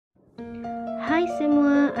Hai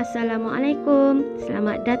semua, Assalamualaikum.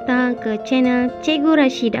 Selamat datang ke channel Cikgu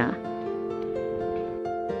Rashidah.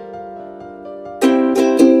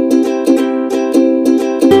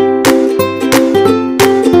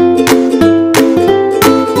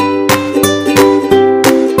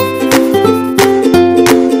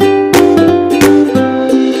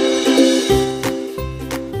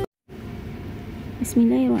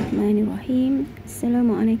 Bismillahirrahmanirrahim.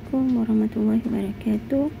 Assalamualaikum warahmatullahi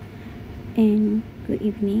wabarakatuh. And good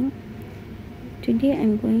evening. Today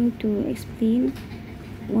I'm going to explain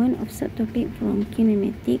one of subtopic from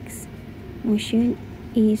kinematics. Motion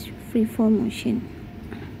is freefall motion.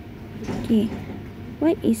 Okay,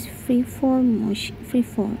 what is freefall motion?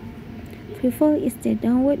 Freefall is the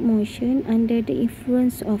downward motion under the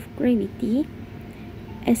influence of gravity.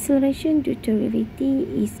 Acceleration due to gravity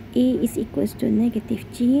is A is equals to negative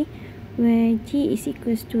g, where g is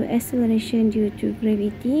equals to acceleration due to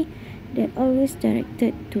gravity that always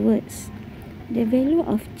directed towards. The value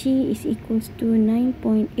of g is equals to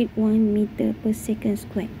 9.81 meter per second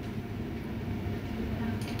squared.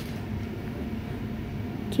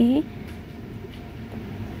 Okay,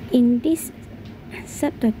 in this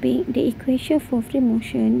subtopic, the equation for free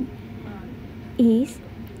motion is,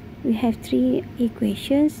 we have three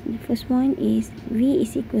equations. The first one is v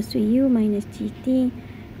is equals to u minus gt,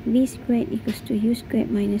 v squared equals to u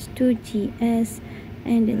squared minus 2gs,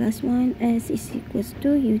 and the last one, s is equals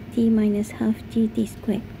to ut minus half gt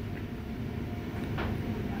squared.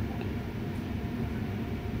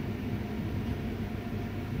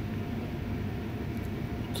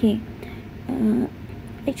 Okay,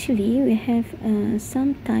 actually we have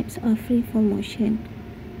some types of free fall motion.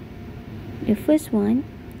 The first one,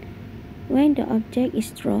 when the object is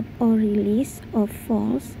dropped or released or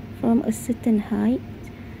falls from a certain height,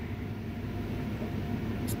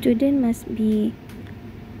 student must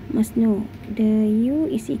know the u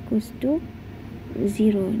is equals to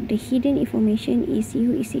 0. The hidden information is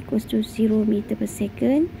u is equals to 0 meter per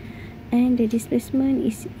second, and the displacement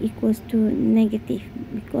is equals to negative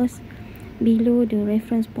because below the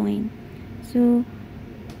reference point. So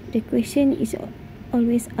the question is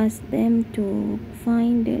always ask them to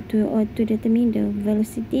find to determine the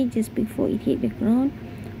velocity just before it hit the ground,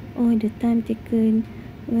 or the time taken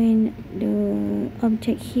when the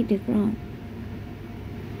object hit the ground.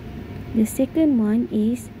 The second one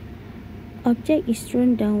is object is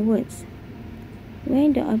thrown downwards.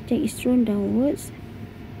 When the object is thrown downwards,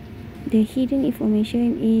 the hidden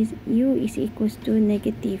information is u is equals to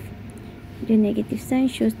negative. The negative sign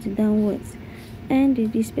shows the downwards, and the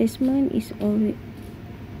displacement is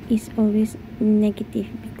always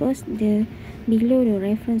negative because the below the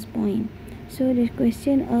reference point. So the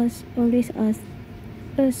question always asks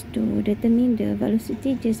us to determine the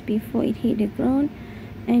velocity just before it hit the ground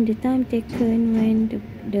and the time taken when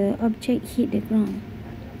the object hit the ground.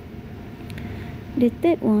 The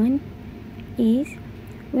third one is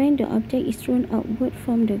when the object is thrown upward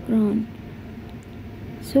from the ground.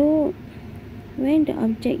 So when the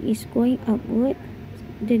object is going upward,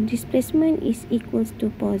 the displacement is equals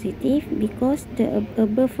to positive because the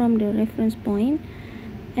above from the reference point,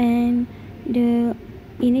 and the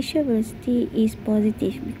initial velocity is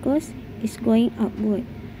positive because it's going upward.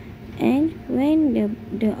 And when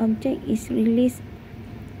the object is reached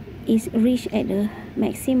at the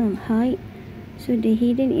maximum height, so the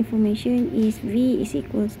hidden information is v is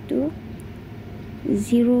equals to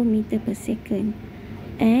 0 meter per second.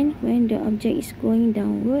 And when the object is going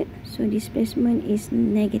downward, so displacement is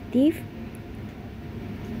negative,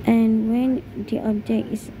 and when the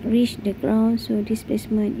object is reached the ground, so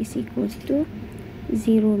displacement is equals to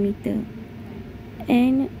 0 meter.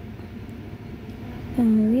 And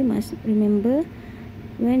we must remember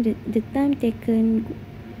when the time taken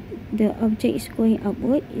the object is going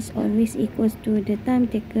upward is always equals to the time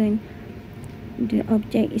taken the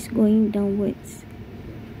object is going downwards.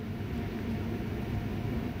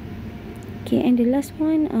 Okay, and the last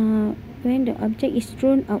one, when the object is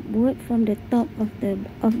thrown upward from the top of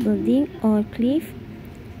building or cliff.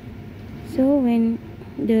 So when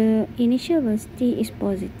the initial velocity is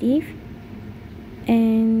positive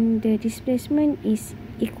and the displacement is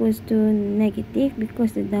equals to negative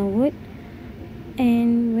because the downward,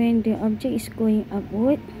 and when the object is going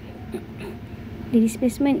upward, the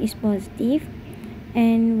displacement is positive,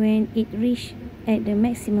 and when it reach at the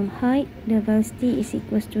maximum height, the velocity is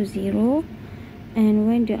equals to 0, and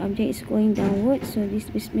when the object is going downward, so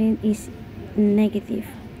displacement is negative.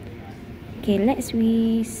 Okay, let's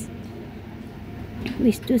we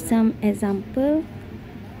do some example.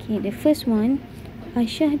 Okay, the first one,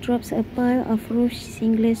 Aisha drops a pile of roof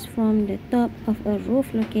shingles from the top of a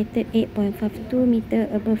roof located 8.52 meters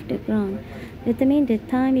above the ground. Determine the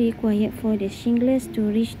time required for the shingles to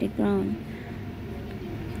reach the ground.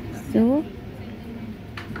 So,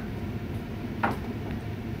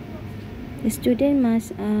 the student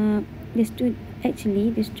must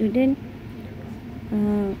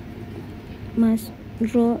must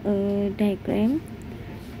draw a diagram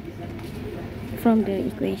from the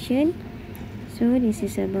equation. So this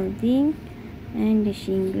is a building and the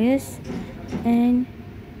shingles, and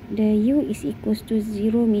the u is equals to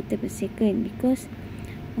 0 meter per second because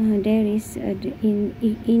there is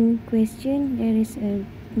in question there is a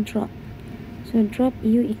drop. So drop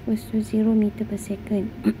u equals to 0 meter per second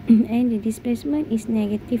and the displacement is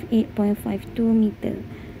negative 8.52 meter.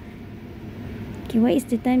 Okay, what is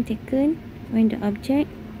the time taken when the object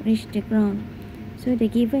reached the ground? So the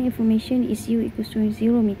given information is u equals to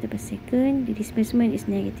 0 meter per second. The displacement is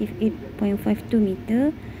negative 8.52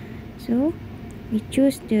 meter. So we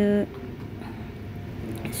choose the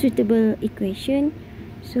suitable equation.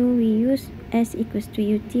 So we use s equals to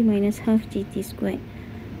ut minus half gt squared.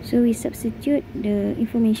 So we substitute the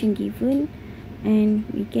information given and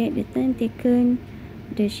we get the time taken.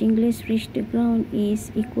 The shingles reach the ground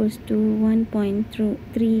is equals to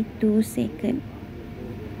 1.32 seconds.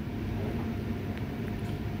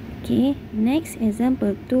 Okay, next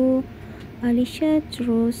example 2. Alicia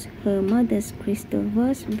throws her mother's crystal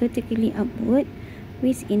vase vertically upward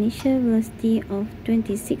with initial velocity of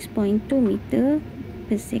 26.2 meter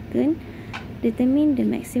per second. Determine the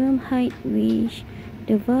maximum height which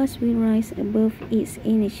the vase will rise above its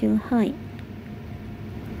initial height.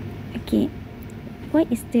 Okay,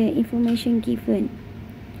 what is the information given?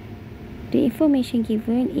 The information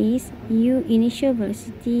given is u initial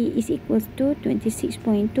velocity is equals to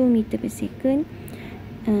 26.2 meter per second.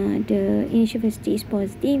 The initial velocity is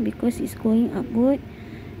positive because it's going upward,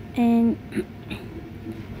 and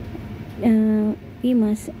we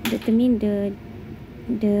must determine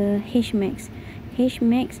the h max. H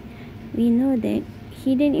max, we know that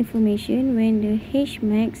hidden information when the h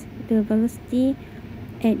max, the velocity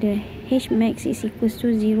at the h max is equals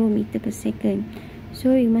to 0 meter per second.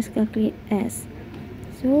 So we must calculate s.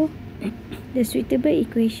 So the suitable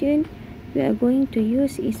equation we are going to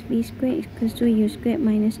use is v squared equals to u squared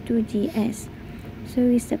minus 2gs. So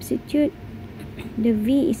we substitute the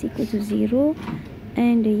v is equal to 0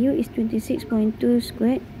 and the u is 26.2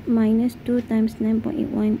 squared minus 2 times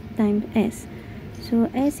 9.81 times s. So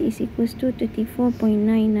s is equals to 34.99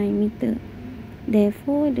 meter.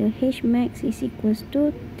 Therefore the h max is equals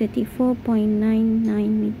to 34.99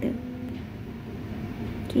 meter.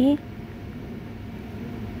 Okay,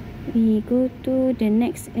 we go to the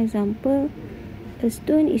next example. A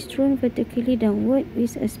stone is thrown vertically downward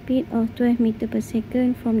with a speed of 12 meter per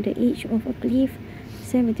second from the edge of a cliff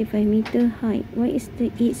 75 meter high. What is the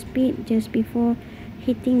its speed just before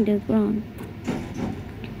hitting the ground?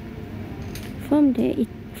 From the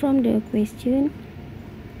question,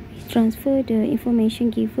 we transfer the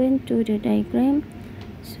information given to the diagram.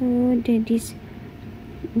 So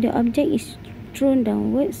the object is thrown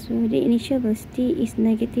downwards, so the initial velocity is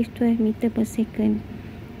negative 12 meter per second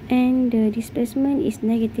and the displacement is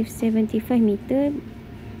negative 75 meter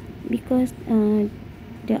because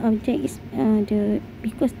the object is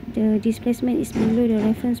because the displacement is below the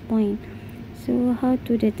reference point. So how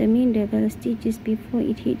to determine the velocity just before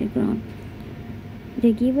it hit the ground?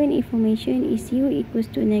 The given information is u equals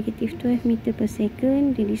to negative 12 meter per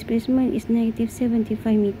second. The displacement is negative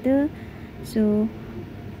 75 meter. So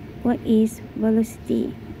what is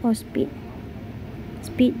velocity or speed?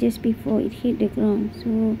 Speed just before it hit the ground.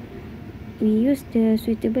 So we use the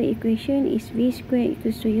suitable equation is v squared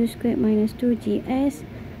equals to u squared minus 2gs.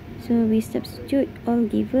 So we substitute all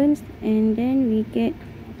givens and then we get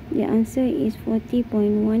the answer is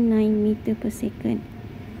 40.19 meter per second.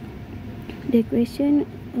 The question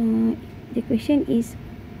is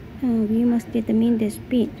we must determine the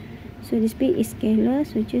speed. So the speed is scalar,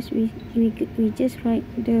 so just we just write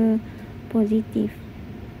the positive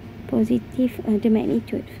the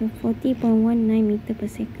magnitude, so 40.19 meter per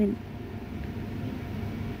second.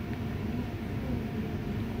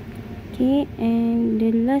 Okay, and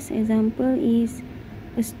the last example is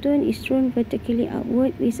a stone is thrown vertically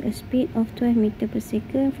upward with a speed of 12 meter per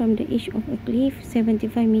second from the edge of a cliff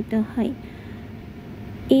 75 meter high.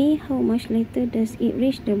 A, how much later does it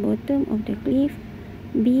reach the bottom of the cliff?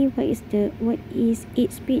 B, what is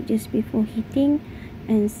its speed just before hitting?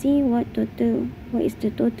 And C, what is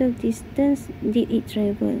the total distance did it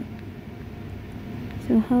travel?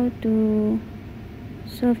 So how to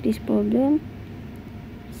solve this problem?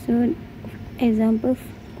 So example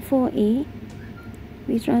 4a,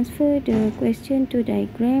 we transfer the question to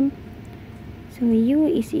diagram. So u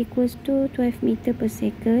is equals to 12 meter per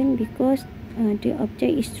second because the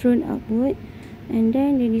object is thrown upward, and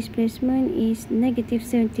then the displacement is negative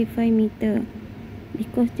 75 meter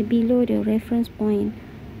because below the reference point.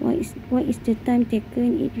 What is the time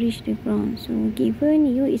taken it reached the ground? So given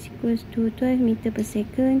u is equals to 12 meter per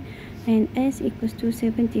second and s equals to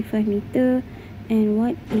 75 meter, and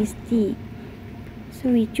what is t? So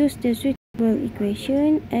we choose the suitable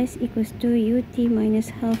equation. S equals to ut minus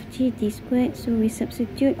half gt squared. So we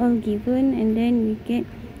substitute all given, and then we get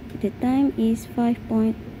the time is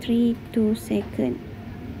 5.32 seconds.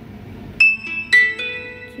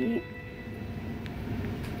 Okay.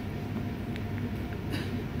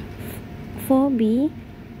 4b,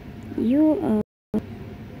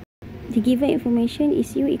 the given information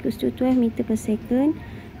is u equals to 12 meter per second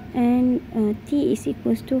and t is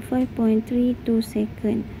equals to 5.32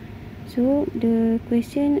 seconds. So the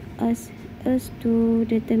question asks us to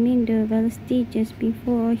determine the velocity just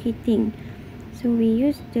before hitting. So we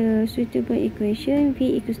use the suitable equation.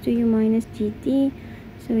 V equals to u minus gt.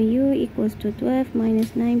 So u equals to 12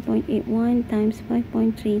 minus 9.81 times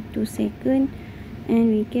 5.32 seconds,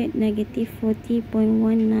 and we get negative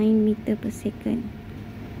 40.19 meter per second.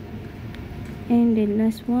 And the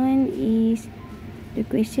last one is the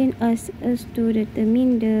question asks us to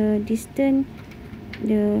determine the distance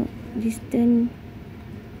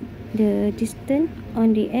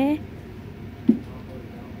on the air.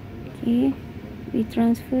 Okay, we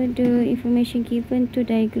transfer the information given to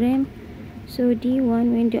diagram. So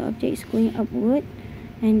d1 when the object is going upward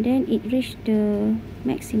and then it reached the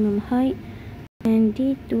maximum height, and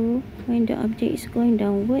d2 when the object is going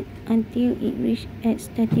downward until it reached at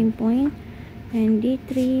starting point, and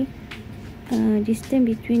d3 distance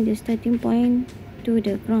between the starting point to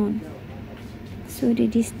the ground. So the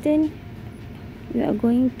distance we are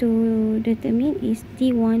going to determine is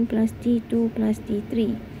d1 plus d2 plus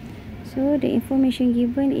d3. So the information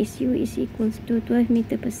given is u is equals to 12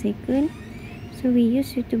 meter per second. So we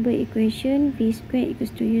use suitable equation. V squared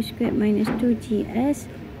equals to u squared minus 2gs,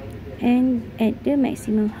 and at the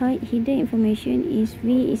maximum height, hidden information is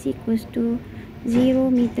v is equals to 0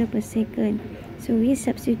 meter per second. So we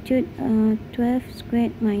substitute 12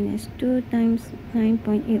 squared minus 2 times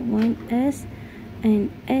 9.81 s, and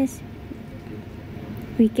s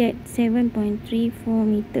we get 7.34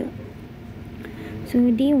 meter. So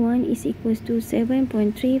d1 is equals to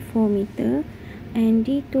 7.34 meter, and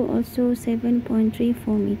d2 also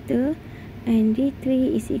 7.34 meter, and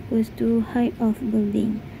d3 is equals to height of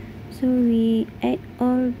building. So we add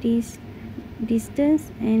all this distance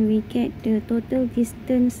and we get the total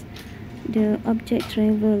distance the object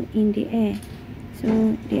travel in the air.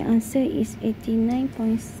 So the answer is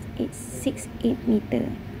 89.868 meter.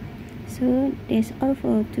 So that's all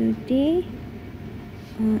for today.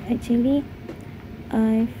 Actually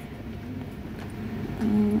I've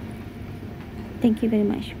thank you very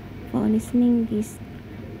much for listening this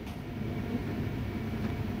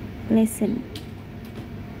lesson.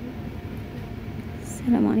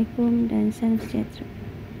 Assalamualaikum dan salam sejahtera.